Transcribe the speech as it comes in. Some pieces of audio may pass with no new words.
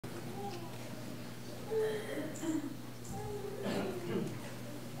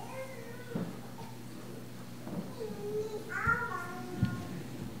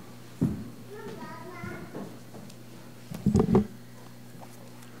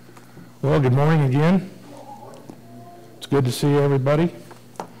Well, good morning again. It's good to see everybody.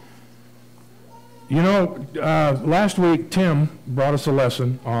 You know, last week Tim brought us a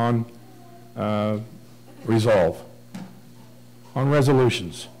lesson on resolve, on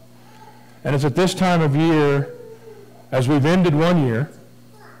resolutions. And it's at this time of year, as we've ended one year,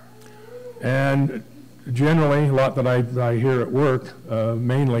 and generally, a lot that I hear at work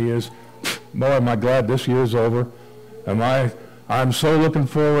mainly is, boy, am I glad this year's over. I'm so looking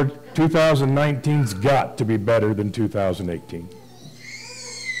forward. 2019's got to be better than 2018.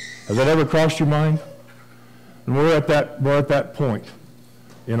 Has that ever crossed your mind? And we're at that point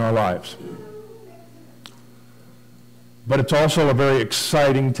in our lives. But it's also a very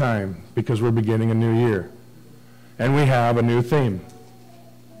exciting time because we're beginning a new year. And we have a new theme.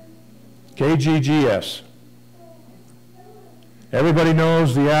 KGGS. Everybody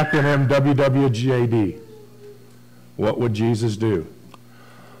knows the acronym WWJD. What would Jesus do?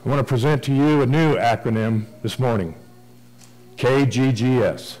 I want to present to you a new acronym this morning.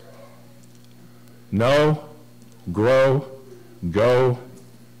 KGGS. Know, grow, go,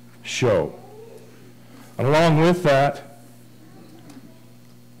 show. And along with that,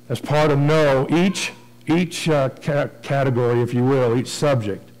 as part of know, each category, if you will, each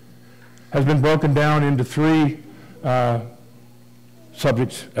subject, has been broken down into three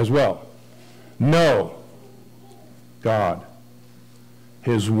subjects as well. Know God,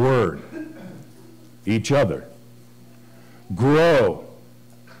 His Word, each other. Grow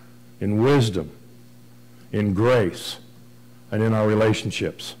in wisdom, in grace, and in our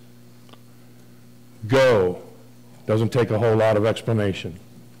relationships. Go doesn't take a whole lot of explanation.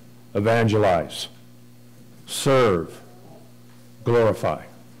 Evangelize, serve, glorify.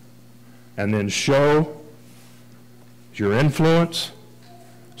 And then show your influence,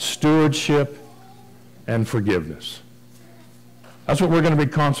 stewardship, and forgiveness. That's what we're going to be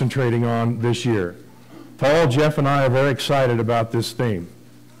concentrating on this year. Paul, Jeff, and I are very excited about this theme.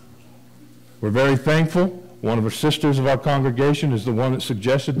 We're very thankful. One of the sisters of our congregation is the one that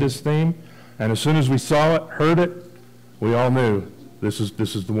suggested this theme, and as soon as we saw it, heard it, we all knew this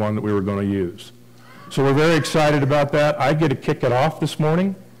is the one that we were going to use. So we're very excited about that. I get to kick it off this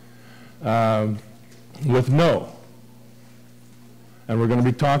morning with know. And we're going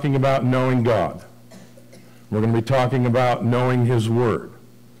to be talking about knowing God. We're going to be talking about knowing His Word.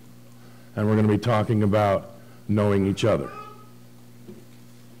 And we're going to be talking about knowing each other.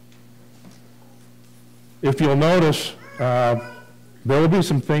 If you'll notice, there will be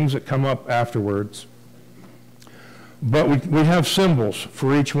some things that come up afterwards. But we have symbols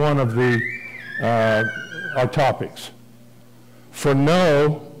for each one of our topics. For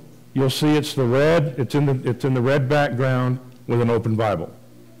know, you'll see it's the red. It's in the red background with an open Bible.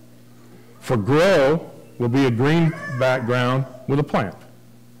 For grow will be a green background with a plant.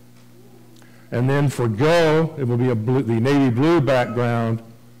 And then for go, it will be the navy blue background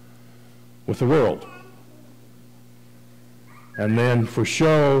with the world. And then for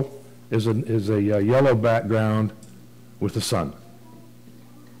show is a yellow background with the sun.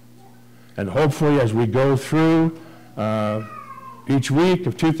 And hopefully as we go through each week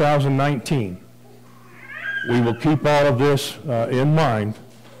of 2019, we will keep all of this in mind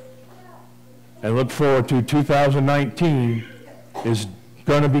and look forward to 2019 is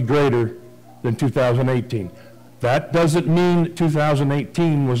going to be greater than 2018. That doesn't mean that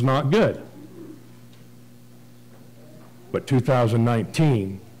 2018 was not good. But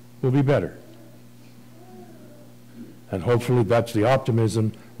 2019 will be better. And hopefully that's the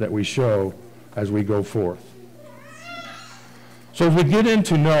optimism that we show as we go forth. So as we get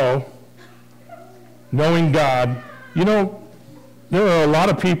into knowing God, you know, there are a lot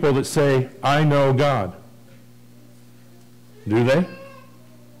of people that say, I know God. Do they?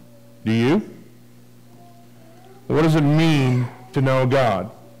 Do you? What does it mean to know God?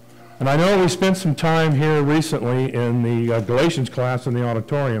 And I know we spent some time here recently in the Galatians class in the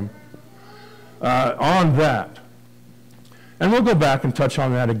auditorium on that. And we'll go back and touch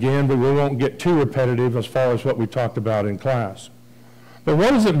on that again, but we won't get too repetitive as far as what we talked about in class. But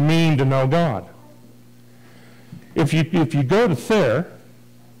what does it mean to know God? If you go to Thayer,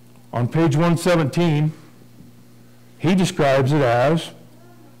 on page 117, he describes it as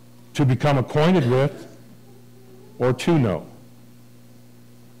to become acquainted with or to know.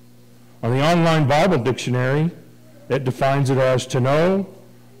 On the online Bible dictionary, it defines it as to know,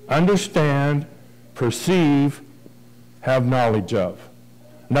 understand, perceive, have knowledge of.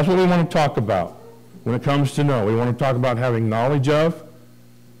 And that's what we want to talk about when it comes to know. We want to talk about having knowledge of,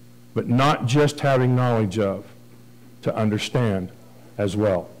 but not just having knowledge of, to understand as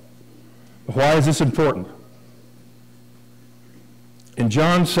well. Why is this important? In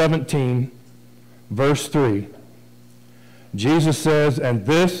John 17, verse 3, Jesus says, "And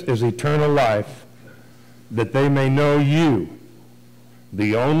this is eternal life, that they may know you,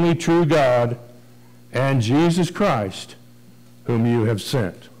 the only true God, and Jesus Christ, whom you have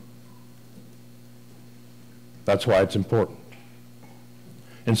sent." That's why it's important.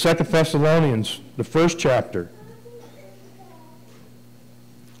 In 2 Thessalonians, the first chapter,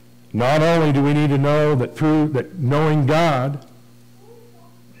 not only do we need to know that knowing God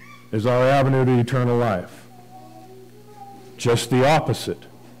is our avenue to eternal life, just the opposite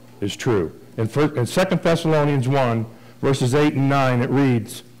is true. In 2 Thessalonians 1, verses 8 and 9, it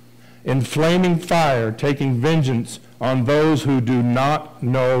reads, "In flaming fire, taking vengeance on those who do not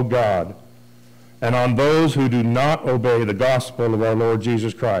know God, and on those who do not obey the gospel of our Lord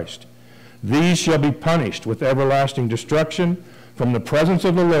Jesus Christ. These shall be punished with everlasting destruction from the presence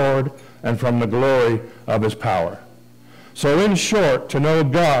of the Lord and from the glory of his power." So in short, to know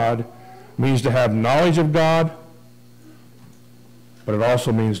God means to have knowledge of God, but it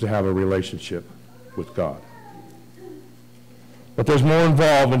also means to have a relationship with God. But there's more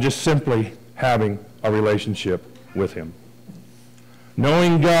involved than just simply having a relationship with him.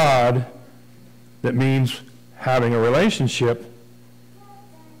 Knowing God, that means having a relationship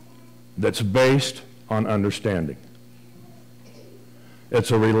that's based on understanding.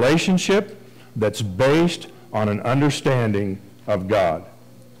 It's a relationship that's based on an understanding of God.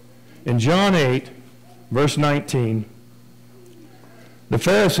 In John 8, verse 19, the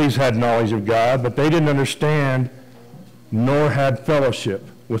Pharisees had knowledge of God, but they didn't understand nor had fellowship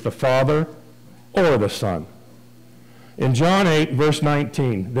with the Father or the Son. In John 8, verse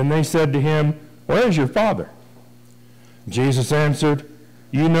 19, then they said to him, "Where is your Father?" Jesus answered,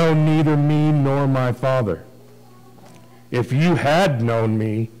 "You know neither me nor my Father. If you had known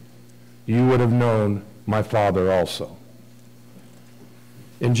me, you would have known my Father also."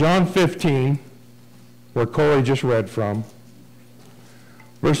 In John 15, where Corey just read from,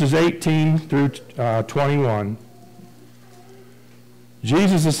 verses 18 through 21,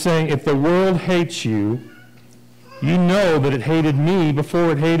 Jesus is saying, if the world hates you, you know that it hated me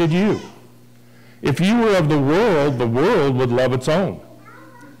before it hated you. If you were of the world would love its own.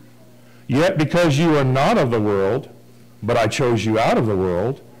 Yet because you are not of the world, but I chose you out of the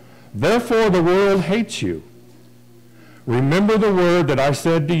world, therefore the world hates you. Remember the word that I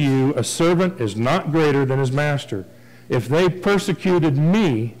said to you, a servant is not greater than his master. If they persecuted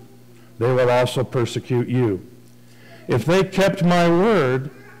me, they will also persecute you. If they kept my word,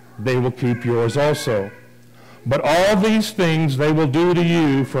 they will keep yours also. But all these things they will do to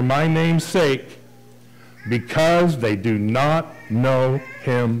you for my name's sake, because they do not know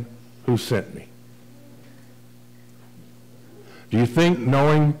him who sent me. Do you think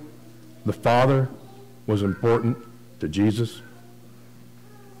knowing the Father was important to Jesus?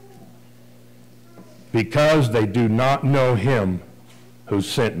 Because they do not know him who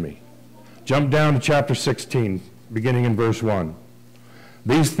sent me. Jump down to chapter 16, beginning in verse 1.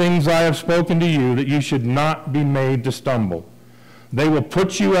 These things I have spoken to you, that you should not be made to stumble. They will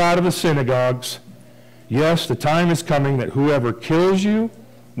put you out of the synagogues. Yes, the time is coming that whoever kills you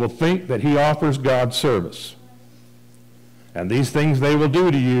will think that he offers God service. And these things they will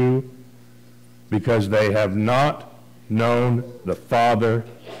do to you because they have not known the Father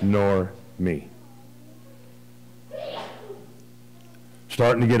nor me.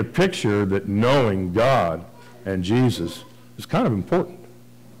 Starting to get a picture that knowing God and Jesus is kind of important.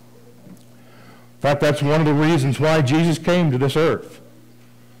 In fact, that's one of the reasons why Jesus came to this earth,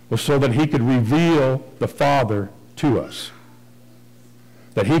 was so that he could reveal the Father to us,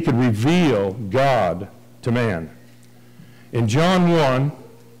 that he could reveal God to man. In John 1,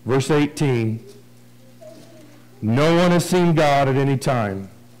 verse 18, no one has seen God at any time.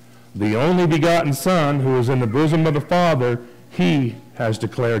 The only begotten Son, who is in the bosom of the Father, he has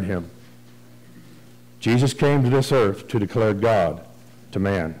declared him. Jesus came to this earth to declare God to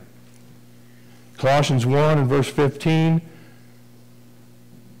man. Colossians 1 and verse 15,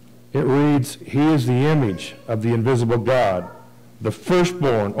 it reads, he is the image of the invisible God, the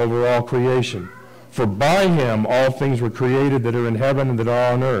firstborn over all creation. For by him all things were created that are in heaven and that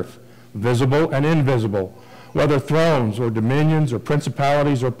are on earth, visible and invisible, whether thrones or dominions or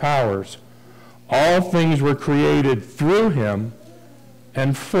principalities or powers. All things were created through him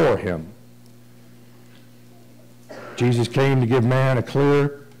and for him. Jesus came to give man a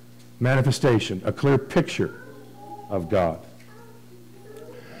clear manifestation, a clear picture of God.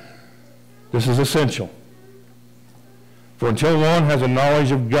 This is essential. For until one has a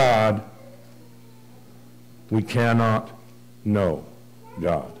knowledge of God, we cannot know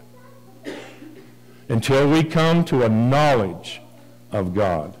God. Until we come to a knowledge of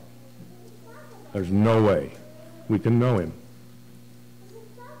God. There's no way we can know him.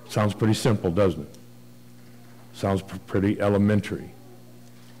 Sounds pretty simple, doesn't it? Sounds pretty elementary.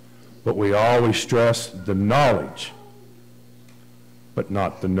 But we always stress the knowledge, but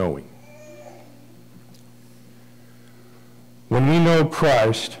not the knowing. When we know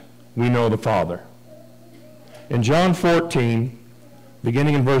Christ, we know the Father. In John 14,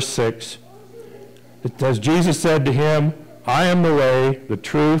 beginning in verse 6, it says, Jesus said to him, I am the way, the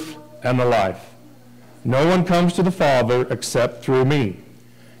truth, and the life. No one comes to the Father except through me.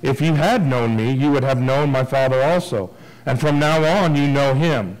 If you had known me, you would have known my Father also. And from now on you know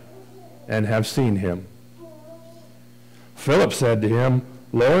him and have seen him. Philip said to him,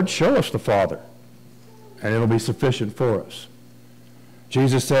 Lord, show us the Father, and it'll be sufficient for us.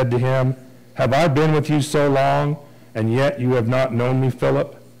 Jesus said to him, have I been with you so long, and yet you have not known me,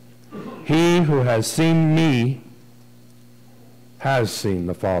 Philip? He who has seen me has seen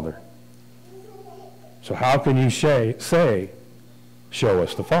the Father. So how can you say, show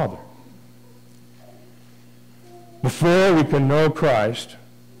us the Father? Before we can know Christ,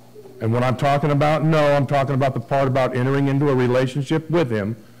 and when I'm talking about know, I'm talking about the part about entering into a relationship with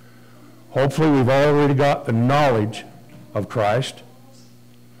him. Hopefully we've already got the knowledge of Christ.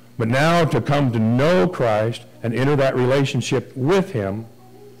 But now to come to know Christ and enter that relationship with him,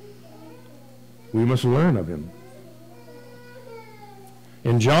 we must learn of him.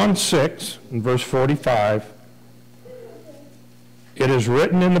 In John 6, in verse 45, it is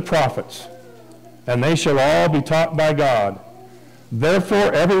written in the prophets, and they shall all be taught by God.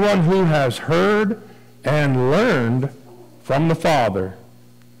 Therefore, everyone who has heard and learned from the Father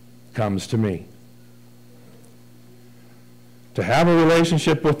comes to me. To have a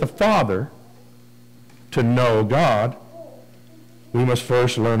relationship with the Father, to know God, we must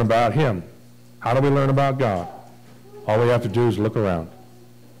first learn about him. How do we learn about God? All we have to do is look around.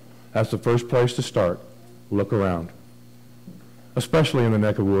 That's the first place to start. Look around. Especially in the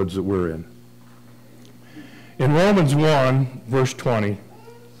neck of woods that we're in. In Romans 1, verse 20,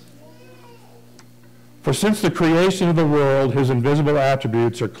 for since the creation of the world, his invisible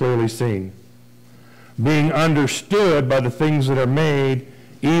attributes are clearly seen, being understood by the things that are made,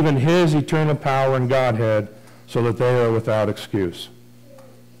 even his eternal power and Godhead, so that they are without excuse.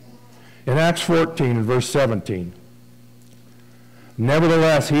 In Acts 14, and verse 17,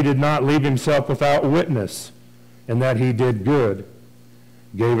 nevertheless, he did not leave himself without witness, in that he did good,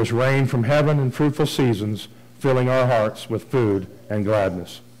 gave us rain from heaven and fruitful seasons, filling our hearts with food and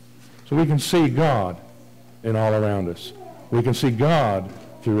gladness. So we can see God in all around us. We can see God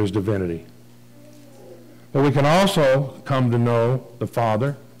through his divinity. But we can also come to know the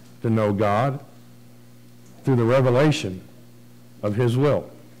Father, to know God, through the revelation of his will.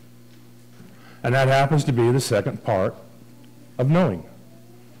 And that happens to be the second part of knowing.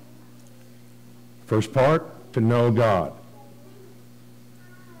 First part, to know God.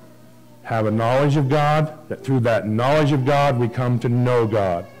 Have a knowledge of God, that through that knowledge of God we come to know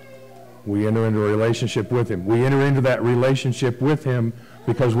God. We enter into a relationship with him. We enter into that relationship with him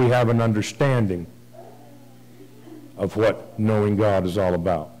because we have an understanding of what knowing God is all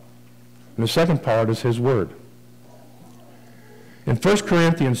about. And the second part is his word. In 1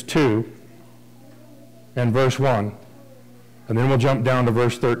 Corinthians 2 and verse 1, and then we'll jump down to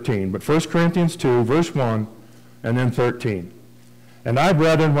verse 13, but 1 Corinthians 2, verse 1, and then 13. And I,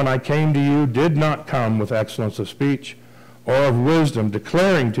 brethren, when I came to you, did not come with excellence of speech or of wisdom,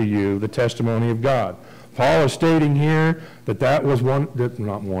 declaring to you the testimony of God. Paul is stating here that that was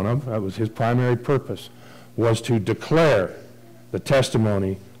that was his primary purpose, was to declare the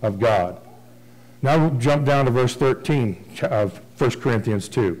testimony of God. Now we'll jump down to verse 13 of 1 Corinthians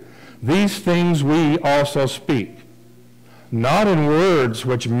 2. These things we also speak, not in words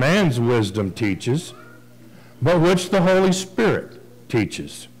which man's wisdom teaches, but which the Holy Spirit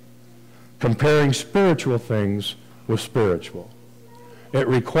teaches, comparing spiritual things with spiritual. It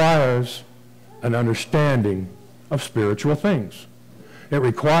requires an understanding of spiritual things. It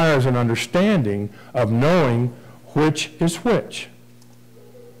requires an understanding of knowing which is which.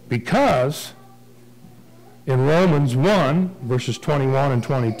 Because in Romans 1, verses 21 and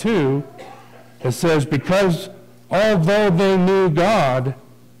 22, it says, because although they knew God,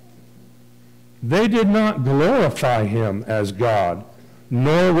 they did not glorify him as God,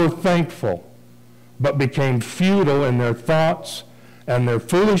 nor were thankful, but became futile in their thoughts, and their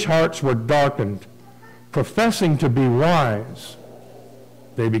foolish hearts were darkened. Professing to be wise,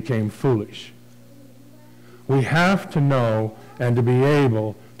 they became foolish. We have to know and to be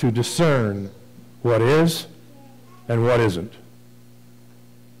able to discern what is and what isn't.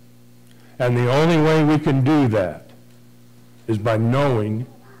 And the only way we can do that is by knowing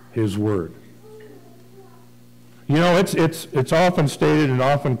his word. You know, it's often stated and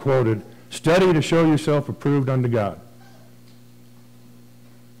often quoted, study to show yourself approved unto God.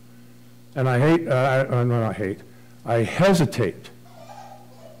 And I hesitate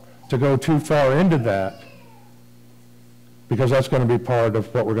to go too far into that, because that's going to be part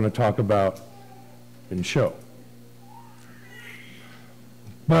of what we're going to talk about in show.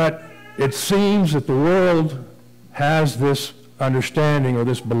 But it seems that the world has this understanding or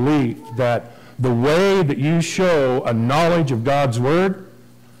this belief that the way that you show a knowledge of God's word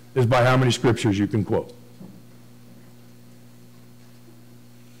is by how many scriptures you can quote.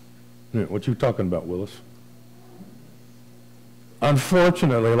 What you talking about, Willis?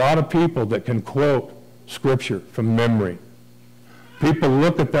 Unfortunately, a lot of people that can quote scripture from memory, people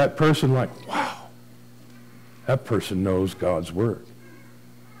look at that person like, wow, that person knows God's word.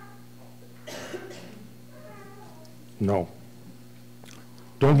 No.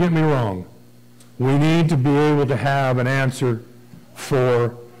 Don't get me wrong. We need to be able to have an answer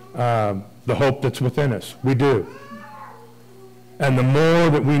for the hope that's within us. We do. And the more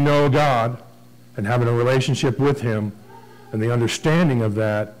that we know God and having a relationship with him and the understanding of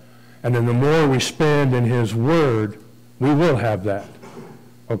that, and then the more we spend in his word, we will have that.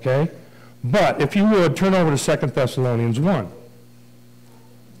 Okay? But if you would, turn over to 2 Thessalonians 1.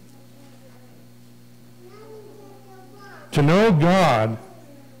 To know God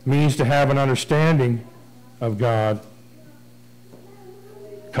means to have an understanding of God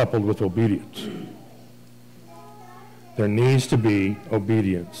coupled with obedience. There needs to be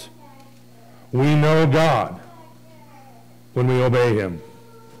obedience. We know God when we obey him.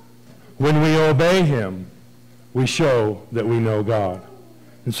 When we obey him, we show that we know God.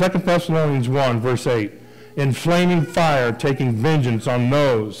 In 2 Thessalonians 1, verse 8, in flaming fire taking vengeance on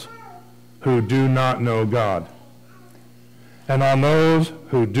those who do not know God, and on those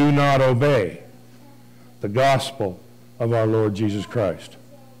who do not obey the gospel of our Lord Jesus Christ.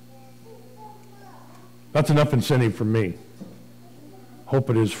 That's enough incentive for me. Hope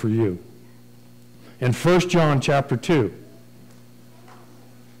it is for you. In 1 John chapter 2,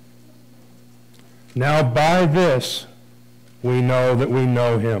 now by this we know that we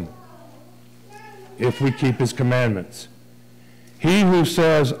know him, if we keep his commandments. He who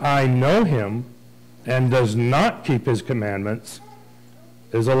says, I know him, and does not keep his commandments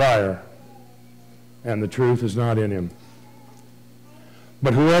is a liar, and the truth is not in him.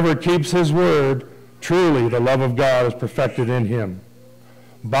 But whoever keeps his word, truly the love of God is perfected in him.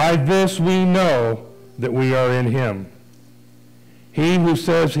 By this we know that we are in him. He who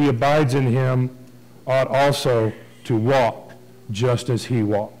says he abides in him ought also to walk just as he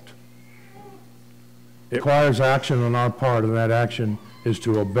walked. It requires action on our part, and that action is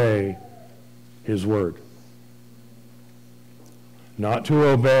to obey his word. Not to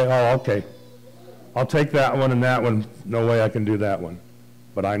obey, oh, okay, I'll take that one and that one. No way I can do that one.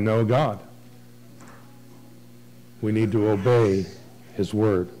 But I know God. We need to obey his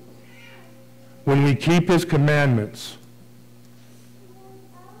word. When we keep his commandments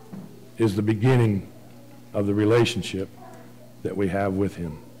is the beginning of the relationship that we have with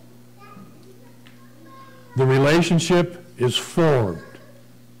him. The relationship is formed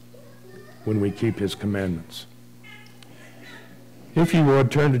when we keep his commandments. If you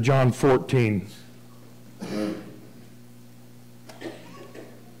would, turn to John 14.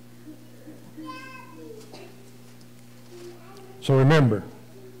 So remember,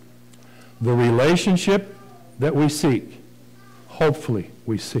 the relationship that we seek, hopefully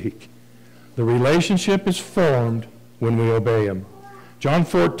we seek, the relationship is formed when we obey him. John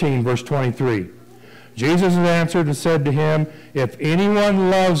 14, verse 23. Jesus answered and said to him, if anyone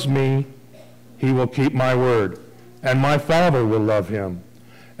loves me, he will keep my word, and my Father will love him,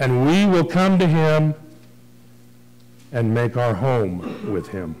 and we will come to him and make our home with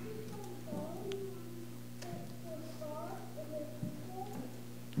him.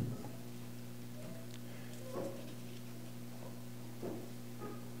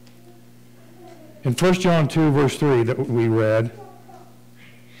 In 1 John 2, verse 3 that we read,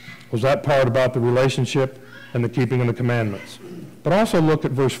 was that part about the relationship and the keeping of the commandments. But also look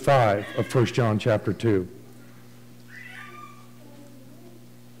at verse 5 of 1 John chapter 2.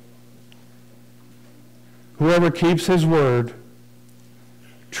 Whoever keeps his word,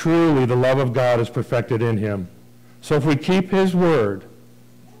 truly the love of God is perfected in him. So if we keep his word,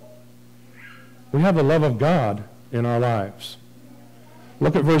 we have the love of God in our lives.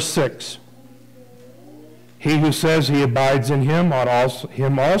 Look at verse 6. He who says he abides in him ought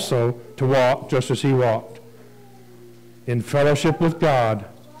also to walk just as he walked. In fellowship with God,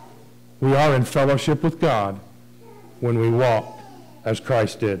 we are in fellowship with God when we walk as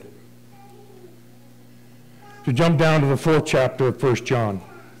Christ did. To jump down to the 4th chapter of 1 John.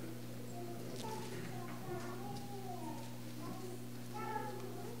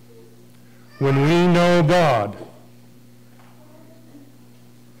 When we know God,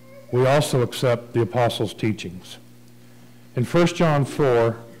 we also accept the apostles' teachings. In 1 John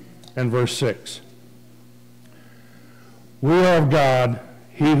 4 and verse 6, we are of God.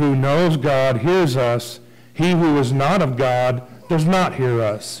 He who knows God hears us. He who is not of God does not hear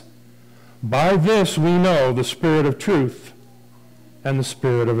us. By this we know the spirit of truth and the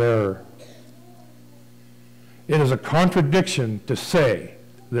spirit of error. It is a contradiction to say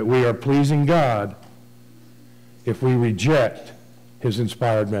that we are pleasing God if we reject his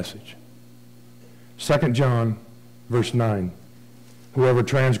inspired message. 2 John, verse 9. Whoever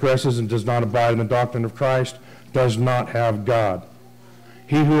transgresses and does not abide in the doctrine of Christ does not have God.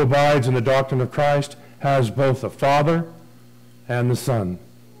 He who abides in the doctrine of Christ has both the Father and the Son.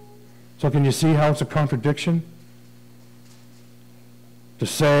 So can you see how it's a contradiction? To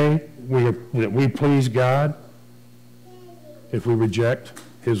say that we please God if we reject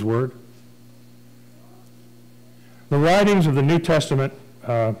his word? The writings of the New Testament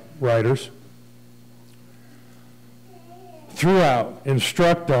writers throughout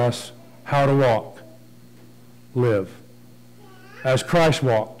instruct us how to walk, live, as Christ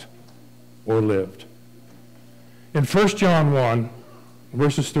walked or lived. In 1 John 1,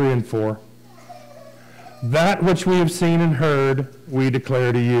 verses 3 and 4, that which we have seen and heard we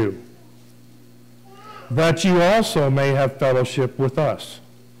declare to you, that you also may have fellowship with us.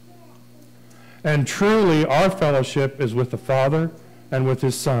 And truly our fellowship is with the Father and with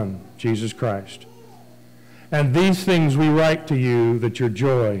his Son, Jesus Christ. And these things we write to you that your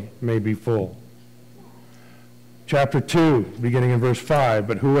joy may be full. Chapter 2, beginning in verse 5,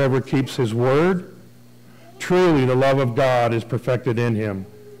 but whoever keeps his word, truly the love of God is perfected in him.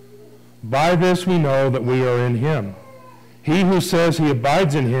 By this we know that we are in him. He who says he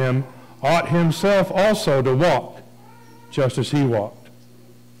abides in him ought himself also to walk, just as he walked.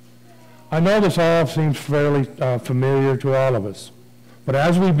 I know this all seems fairly familiar to all of us, but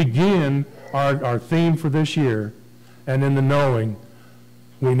as we begin our theme for this year, and in the knowing,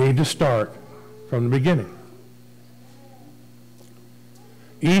 we need to start from the beginning.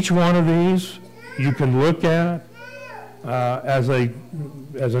 Each one of these you can look at as a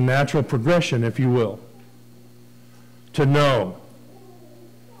natural progression, if you will. To know,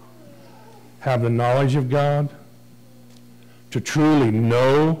 have the knowledge of God, to truly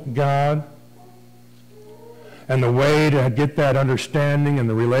know God, and the way to get that understanding and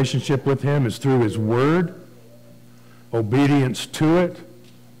the relationship with him is through his word, obedience to it,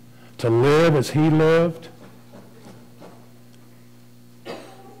 to live as he lived.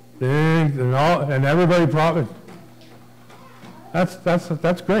 And everybody probably,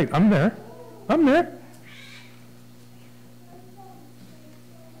 that's great. I'm there.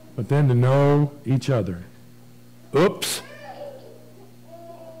 But then to know each other. Oops.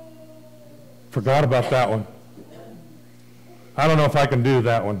 Forgot about that one. I don't know if I can do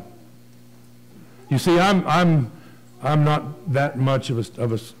that one. You see, I'm not that much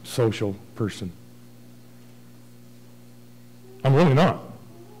of a social person. I'm really not.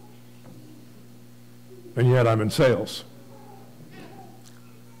 And yet I'm in sales.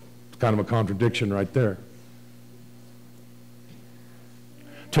 It's kind of a contradiction right there.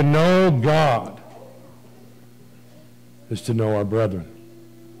 To know God is to know our brethren.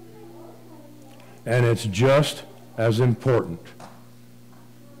 And it's just as important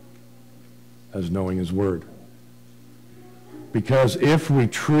as knowing his word. Because if we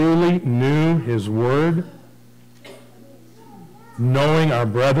truly knew his word, knowing our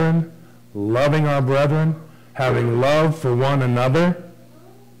brethren, loving our brethren, having love for one another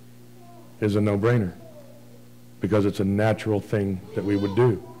is a no-brainer. Because it's a natural thing that we would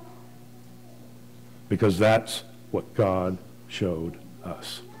do. Because that's what God showed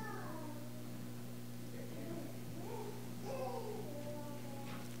us.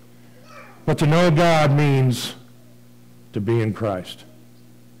 But to know God means to be in Christ.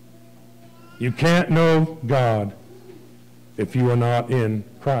 You can't know God if you are not in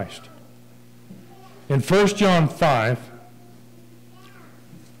Christ. In 1 John 5,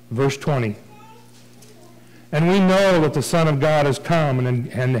 verse 20, and we know that the Son of God has come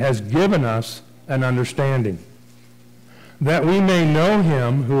and has given us an understanding, that we may know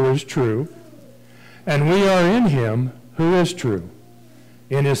him who is true, and we are in him who is true,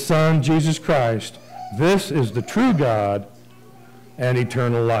 in his Son, Jesus Christ. This is the true God and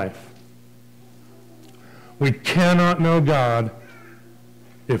eternal life. We cannot know God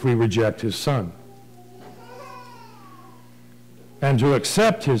if we reject his Son. And to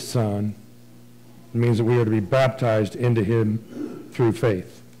accept his Son means that we are to be baptized into him through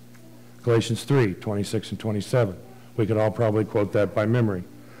faith. Galatians 3, 26 and 27. We could all probably quote that by memory.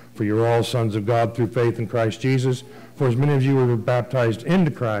 For you are all sons of God through faith in Christ Jesus. For as many of you who were baptized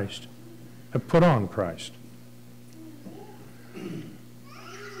into Christ have put on Christ.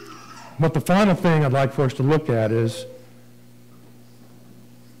 But the final thing I'd like for us to look at is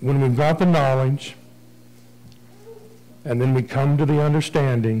when we've got the knowledge and then we come to the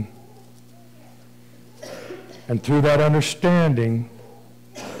understanding, and through that understanding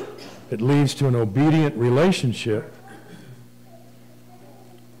it leads to an obedient relationship,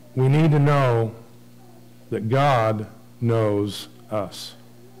 we need to know that God knows us.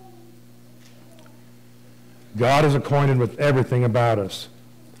 God is acquainted with everything about us,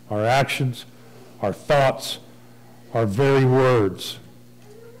 our actions, our thoughts, our very words.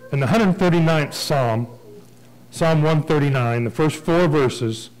 In the 139th Psalm, Psalm 139, the first 4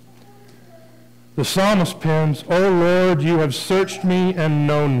 verses, the psalmist pens, O Lord, you have searched me and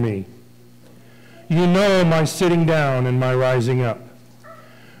known me. You know my sitting down and my rising up.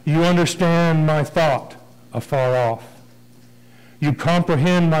 You understand my thought afar off. You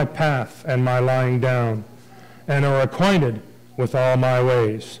comprehend my path and my lying down, and are acquainted with all my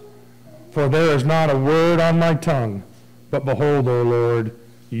ways. For there is not a word on my tongue, but behold, O Lord,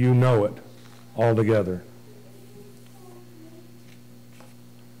 you know it altogether.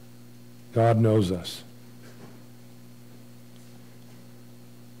 God knows us.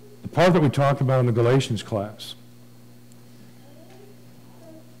 The part that we talked about in the Galatians class,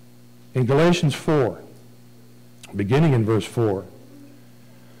 in Galatians 4, beginning in verse 4,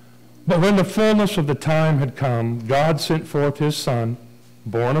 but when the fullness of the time had come, God sent forth his Son,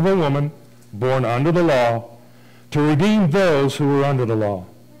 born of a woman, born under the law, to redeem those who were under the law,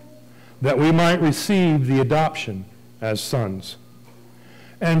 that we might receive the adoption as sons.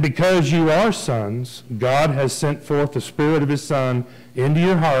 And because you are sons, God has sent forth the Spirit of his Son into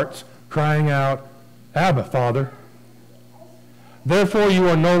your hearts, crying out, Abba, Father. Therefore you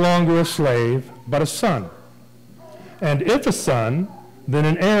are no longer a slave, but a son. And if a son, then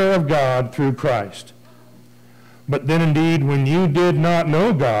an heir of God through Christ. But then indeed, when you did not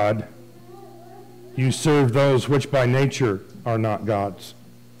know God, you served those which by nature are not God's.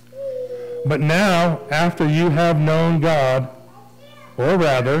 But now, after you have known God, or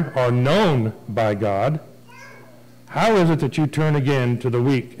rather are known by God, how is it that you turn again to the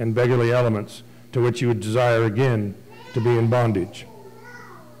weak and beggarly elements to which you would desire again to be in bondage?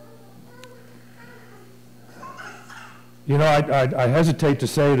 You know, I hesitate to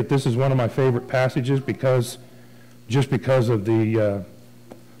say that this is one of my favorite passages just because of the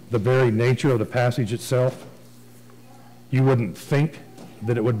very nature of the passage itself. You wouldn't think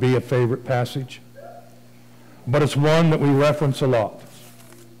that it would be a favorite passage, but it's one that we reference a lot.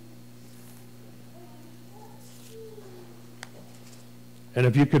 And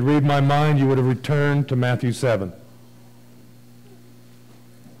if you could read my mind, you would have returned to Matthew 7.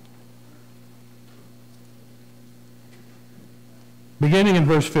 Beginning in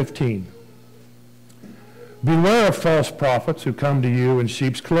verse 15. Beware of false prophets who come to you in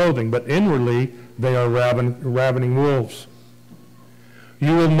sheep's clothing, but inwardly they are ravening wolves.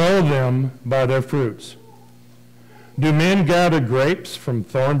 You will know them by their fruits. Do men gather grapes from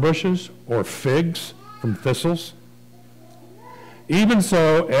thorn bushes, or figs from thistles? Even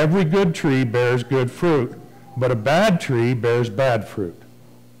so, every good tree bears good fruit, but a bad tree bears bad fruit.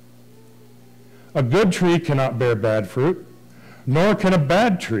 A good tree cannot bear bad fruit, nor can a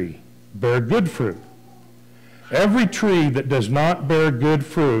bad tree bear good fruit. Every tree that does not bear good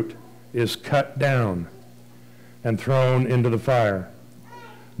fruit is cut down and thrown into the fire.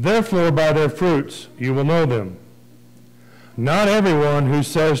 Therefore, by their fruits you will know them. Not everyone who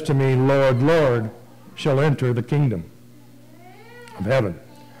says to me, Lord, Lord, shall enter the kingdom of heaven,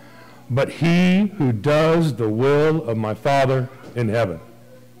 but he who does the will of my Father in heaven.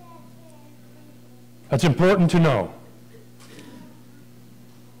 That's important to know.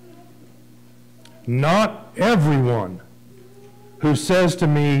 Not everyone who says to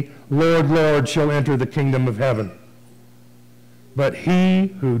me, Lord, Lord, shall enter the kingdom of heaven, but he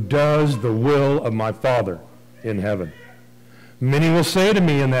who does the will of my Father in heaven. Many will say to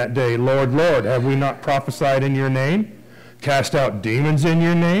me in that day, Lord, Lord, have we not prophesied in your name, cast out demons in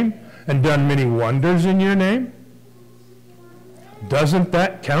your name, and done many wonders in your name? Doesn't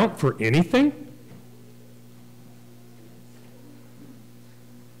that count for anything?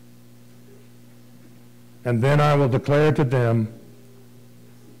 And then I will declare to them,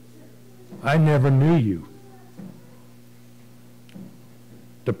 I never knew you.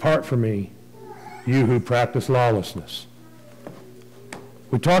 Depart from me, you who practice lawlessness.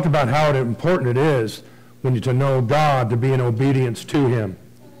 We talked about how important it is when you to know God, to be in obedience to him.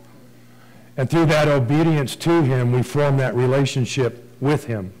 And through that obedience to him, we form that relationship with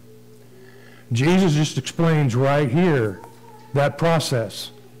him. Jesus just explains right here that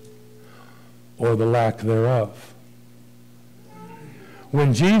process, or the lack thereof.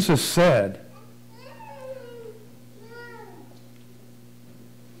 When Jesus said,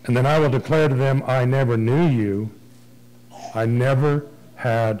 "And then I will declare to them, I never knew you," I never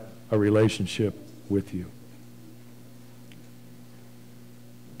had a relationship with you.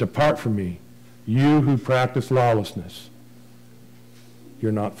 Depart from me, you who practice lawlessness.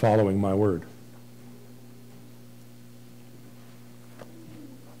 You're not following my word.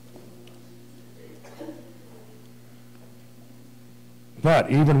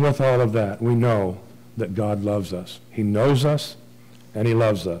 But even with all of that, we know that God loves us. He knows us, and he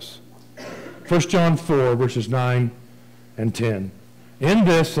loves us. 1 John 4, verses 9 and 10. In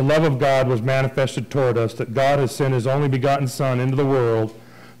this, the love of God was manifested toward us, that God has sent his only begotten Son into the world,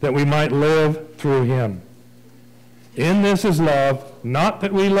 that we might live through him. In this is love, not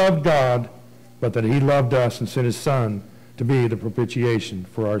that we loved God, but that he loved us and sent his Son to be the propitiation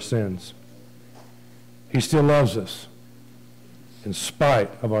for our sins. He still loves us, in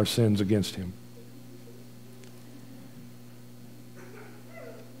spite of our sins against him.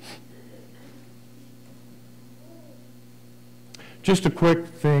 Just a quick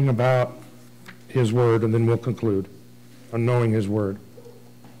thing about his word, and then we'll conclude on knowing his word.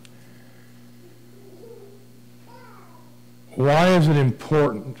 Why is it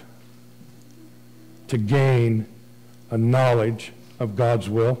important to gain a knowledge of God's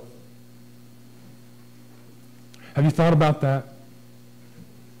will? Have you thought about that?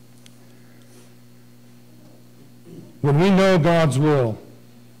 When we know God's will,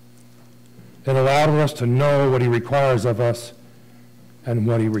 it allows us to know what he requires of us and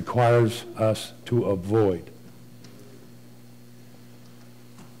what he requires us to avoid.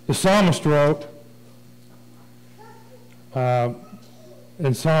 The psalmist wrote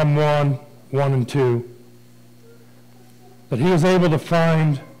in Psalm 1 and 2 that he was able to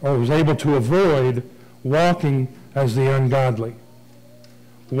find, or was able to avoid, walking as the ungodly,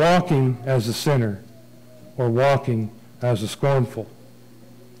 walking as the sinner, or walking as the scornful.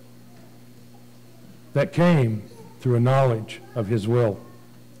 That came through a knowledge of his will.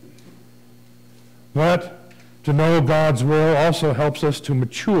 But to know God's will also helps us to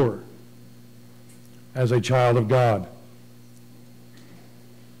mature as a child of God.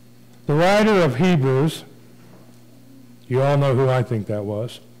 The writer of Hebrews, you all know who I think that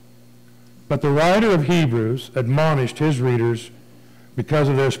was, but the writer of Hebrews admonished his readers because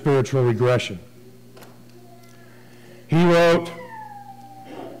of their spiritual regression. He wrote,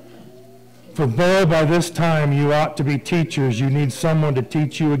 "For though by this time you ought to be teachers, you need someone to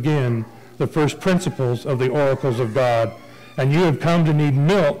teach you again the first principles of the oracles of God, and you have come to need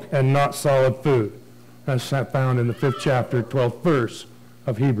milk and not solid food." That's found in the 5th chapter, 12th verse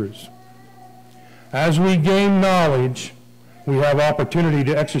of Hebrews. As we gain knowledge, we have opportunity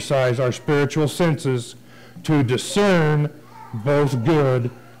to exercise our spiritual senses to discern both good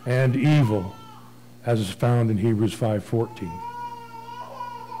and evil, as is found in Hebrews 5:14.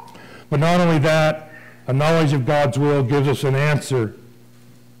 But not only that, a knowledge of God's will gives us an answer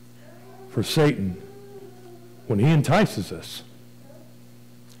for Satan when he entices us.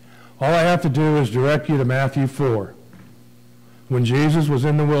 All I have to do is direct you to Matthew 4. When Jesus was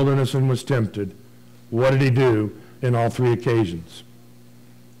in the wilderness and was tempted, what did he do in all 3 occasions?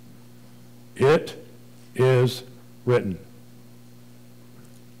 It is written.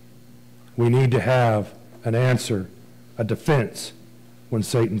 We need to have an answer, a defense, when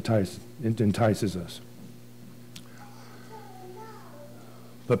Satan entices us.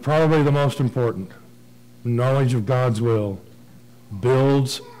 But probably the most important, knowledge of God's will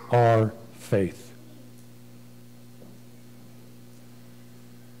builds our faith.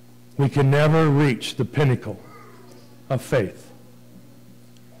 We can never reach the pinnacle of faith.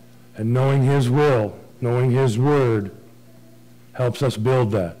 And knowing his will, knowing his word, helps us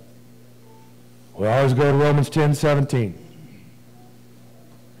build that. We always go to Romans 10:17.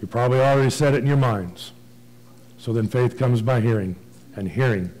 You probably already said it in your minds. So then faith comes by hearing, and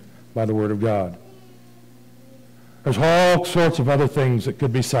hearing by the word of God. There's all sorts of other things that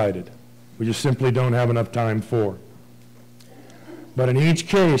could be cited. We just simply don't have enough time for. But in each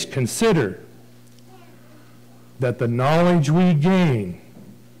case, consider that the knowledge we gain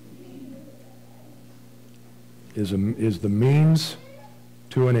is the means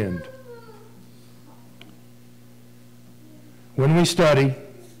to an end. When we study,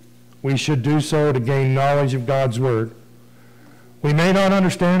 we should do so to gain knowledge of God's word. We may not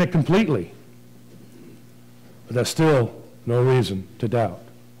understand it completely, but that's still no reason to doubt.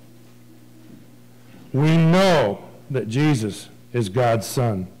 We know that Jesus is God's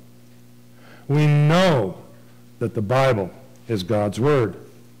Son. We know that the Bible is God's Word.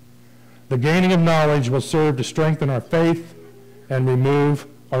 The gaining of knowledge will serve to strengthen our faith and remove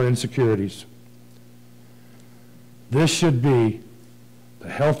our insecurities. This should be the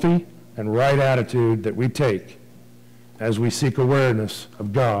healthy and right attitude that we take as we seek awareness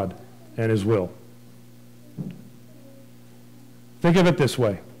of God and His will. Think of it this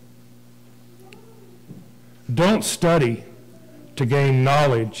way. Don't study to gain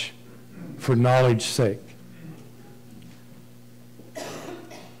knowledge for knowledge's sake.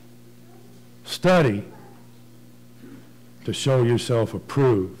 Study to show yourself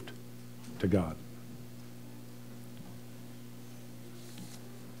approved to God.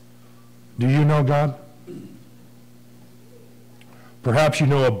 Do you know God? Perhaps you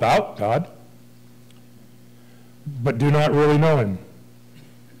know about God, but do not really know Him.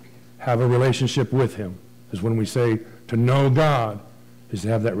 Have a relationship with Him. Is when we say to know God is to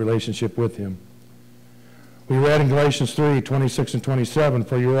have that relationship with Him. We read in Galatians 3:26 and 27,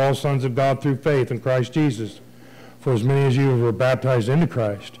 "For you are all sons of God through faith in Christ Jesus. For as many as you who were baptized into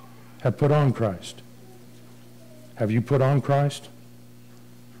Christ have put on Christ." Have you put on Christ?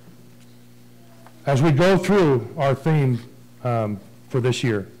 As we go through our theme for this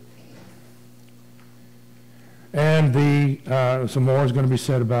year, and some more is going to be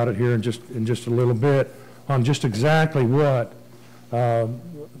said about it here in just a little bit, on just exactly what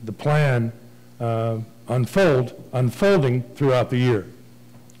the plan unfolding throughout the year.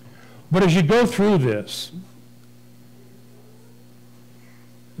 But as you go through this,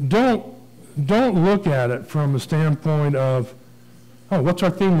 don't look at it from the standpoint of, oh, what's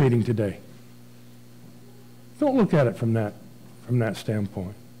our theme meeting today? Don't look at it from that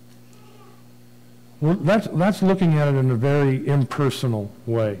standpoint. Well, that's looking at it in a very impersonal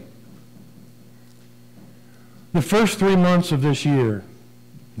way. The first 3 months of this year,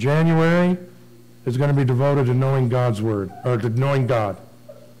 January is going to be devoted to knowing God's Word, or to knowing God.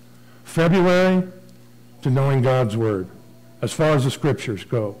 February, to knowing God's Word, as far as the Scriptures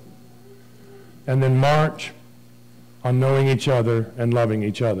go. And then March, on knowing each other and loving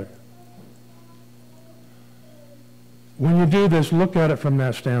each other. When you do this, look at it from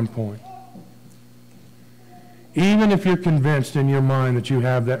that standpoint. Even if you're convinced in your mind that you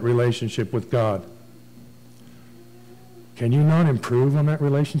have that relationship with God, can you not improve on that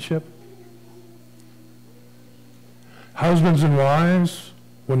relationship? Husbands and wives,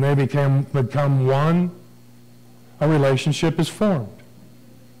 when they become one, a relationship is formed.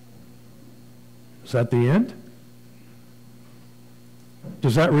 Is that the end?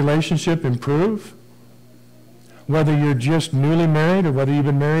 Does that relationship improve? Whether you're just newly married or whether you've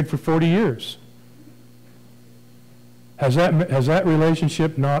been married for 40 years. Has that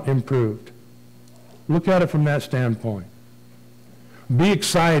relationship not improved? Look at it from that standpoint. Be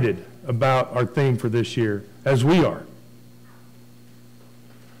excited about our theme for this year, as we are.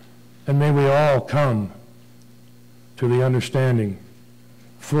 And may we all come to the understanding,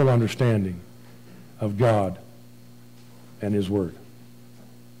 full understanding of God and His Word.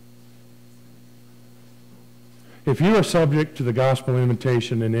 If you are subject to the gospel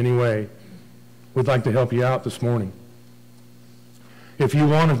invitation in any way, we'd like to help you out this morning. If you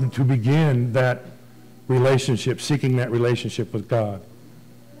wanted to begin that relationship, seeking that relationship with God,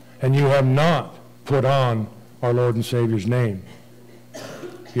 and you have not put on our Lord and Savior's name,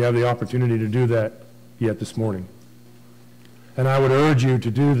 you have the opportunity to do that yet this morning. And I would urge you to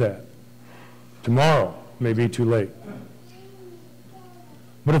do that. Tomorrow may be too late.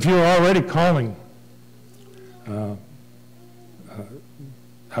 But if you're already calling,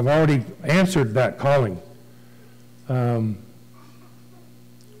 have already answered that calling, but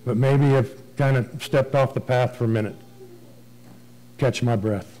maybe have kind of stepped off the path for a minute, catch my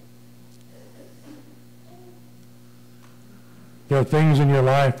breath. There are things in your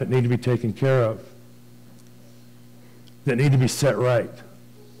life that need to be taken care of, that need to be set right,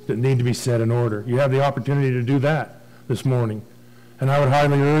 that need to be set in order. You have the opportunity to do that this morning. And I would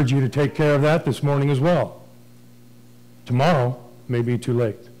highly urge you to take care of that this morning as well. Tomorrow may be too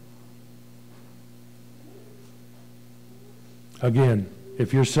late. Again,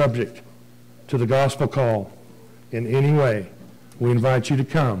 if you're subject to the gospel call in any way, we invite you to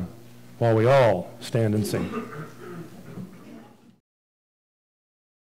come while we all stand and sing.